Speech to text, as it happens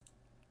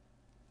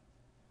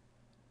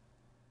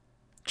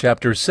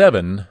Chapter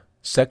 7,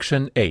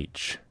 Section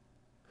H.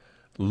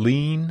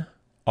 Lean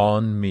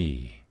on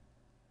Me.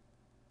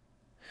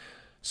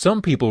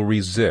 Some people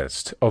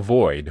resist,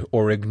 avoid,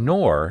 or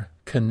ignore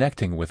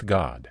connecting with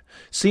God,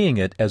 seeing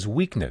it as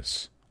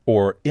weakness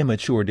or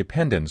immature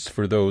dependence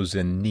for those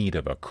in need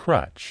of a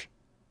crutch.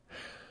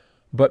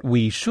 But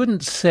we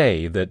shouldn't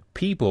say that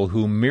people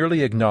who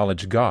merely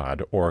acknowledge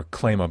God or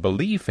claim a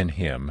belief in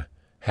Him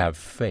have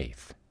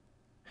faith.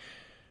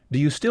 Do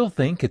you still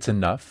think it's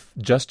enough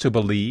just to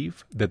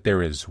believe that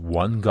there is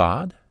one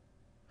God?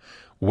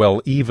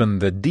 Well, even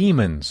the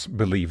demons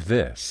believe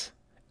this,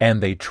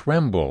 and they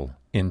tremble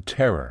in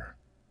terror.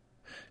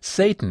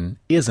 Satan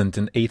isn't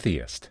an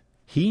atheist.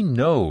 He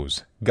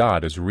knows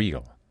God is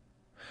real,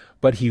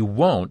 but he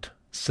won't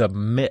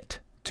submit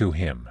to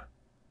Him.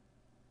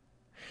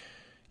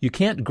 You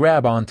can't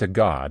grab onto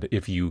God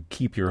if you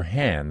keep your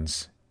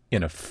hands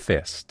in a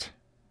fist.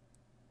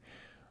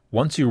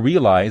 Once you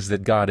realize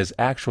that God is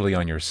actually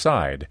on your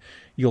side,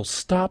 you'll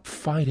stop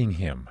fighting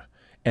Him,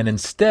 and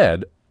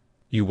instead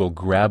you will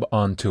grab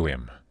onto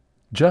Him,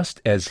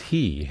 just as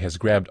He has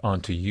grabbed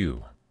onto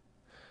you.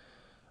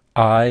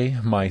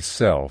 I,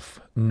 myself,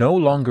 no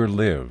longer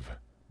live,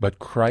 but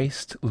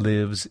Christ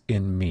lives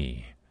in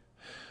me.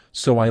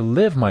 So I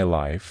live my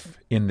life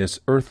in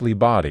this earthly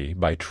body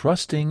by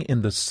trusting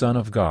in the Son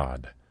of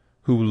God,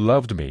 who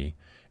loved me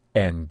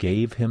and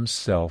gave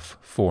Himself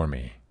for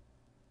me.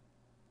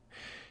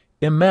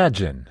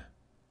 Imagine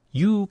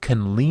you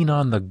can lean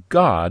on the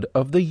God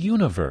of the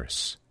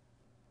universe.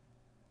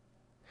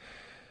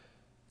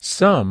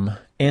 Some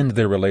end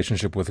their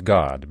relationship with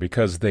God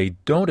because they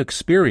don't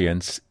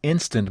experience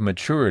instant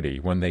maturity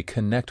when they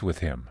connect with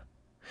Him.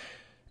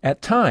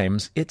 At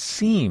times, it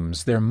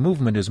seems their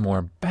movement is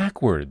more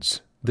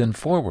backwards than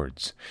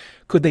forwards.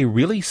 Could they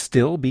really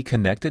still be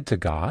connected to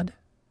God?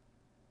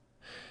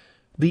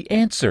 The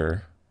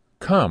answer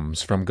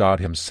comes from God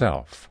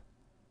Himself.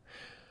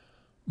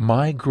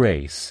 My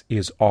grace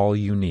is all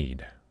you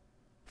need,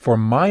 for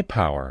my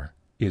power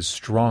is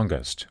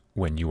strongest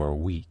when you are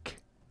weak.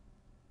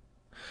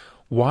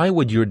 Why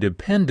would your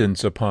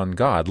dependence upon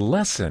God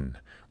lessen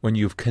when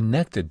you've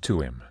connected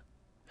to Him?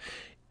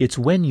 It's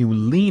when you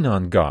lean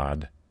on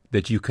God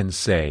that you can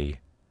say,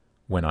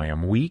 "When I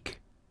am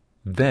weak,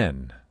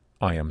 then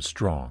I am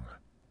strong."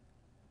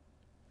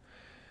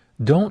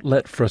 Don't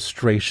let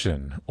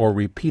frustration or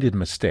repeated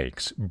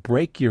mistakes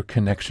break your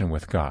connection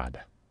with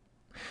God.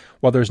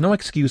 While there's no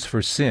excuse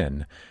for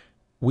sin,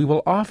 we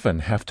will often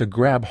have to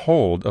grab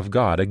hold of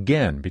God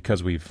again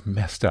because we've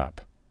messed up.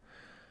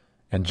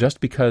 And just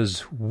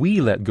because we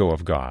let go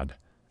of God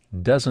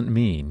doesn't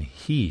mean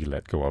He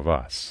let go of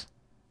us.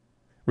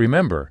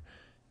 Remember,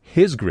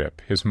 His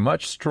grip is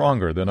much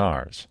stronger than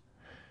ours.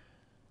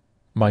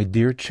 My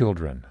dear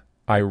children,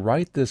 I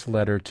write this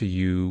letter to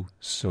you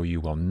so you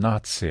will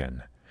not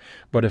sin.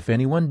 But if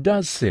anyone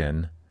does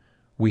sin,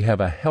 we have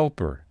a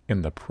helper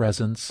in the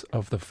presence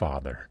of the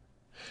Father,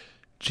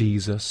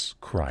 Jesus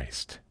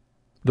Christ,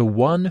 the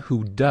one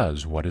who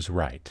does what is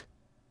right.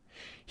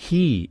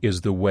 He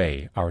is the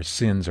way our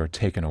sins are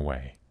taken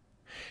away,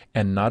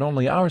 and not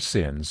only our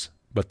sins,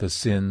 but the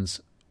sins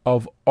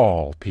of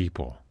all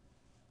people.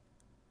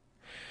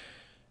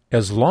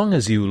 As long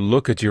as you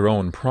look at your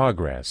own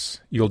progress,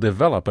 you'll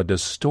develop a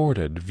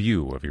distorted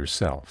view of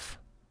yourself.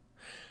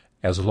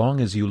 As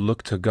long as you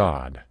look to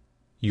God,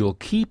 you'll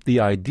keep the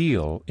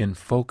ideal in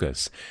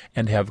focus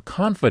and have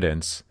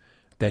confidence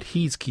that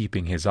He's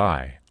keeping His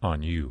eye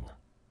on you.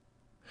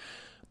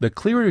 The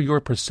clearer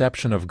your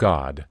perception of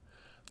God,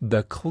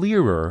 the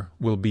clearer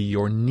will be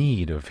your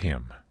need of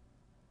Him.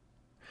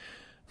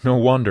 No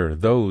wonder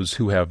those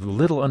who have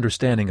little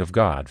understanding of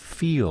God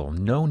feel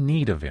no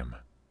need of Him.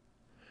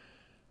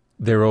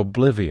 They're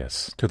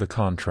oblivious to the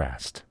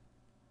contrast.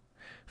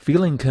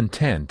 Feeling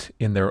content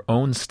in their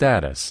own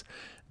status,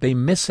 they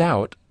miss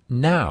out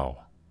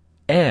now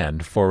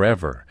and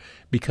forever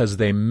because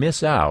they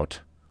miss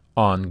out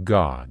on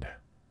God.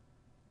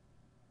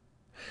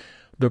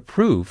 The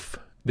proof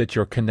that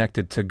you're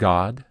connected to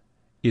God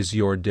is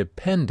your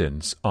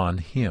dependence on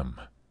Him.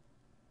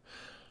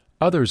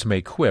 Others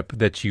may quip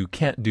that you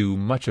can't do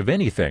much of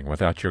anything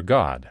without your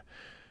God.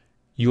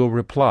 You'll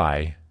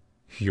reply,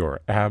 "You're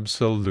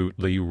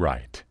absolutely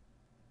right."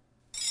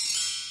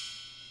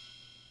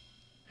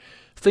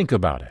 Think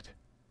about it.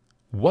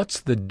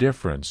 What's the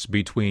difference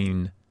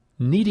between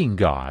needing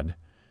God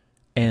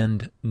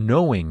and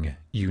knowing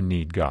you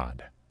need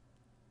God?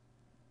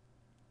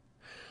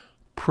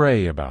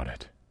 Pray about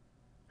it.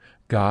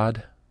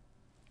 God,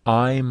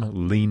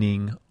 I'm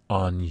leaning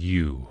on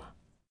You.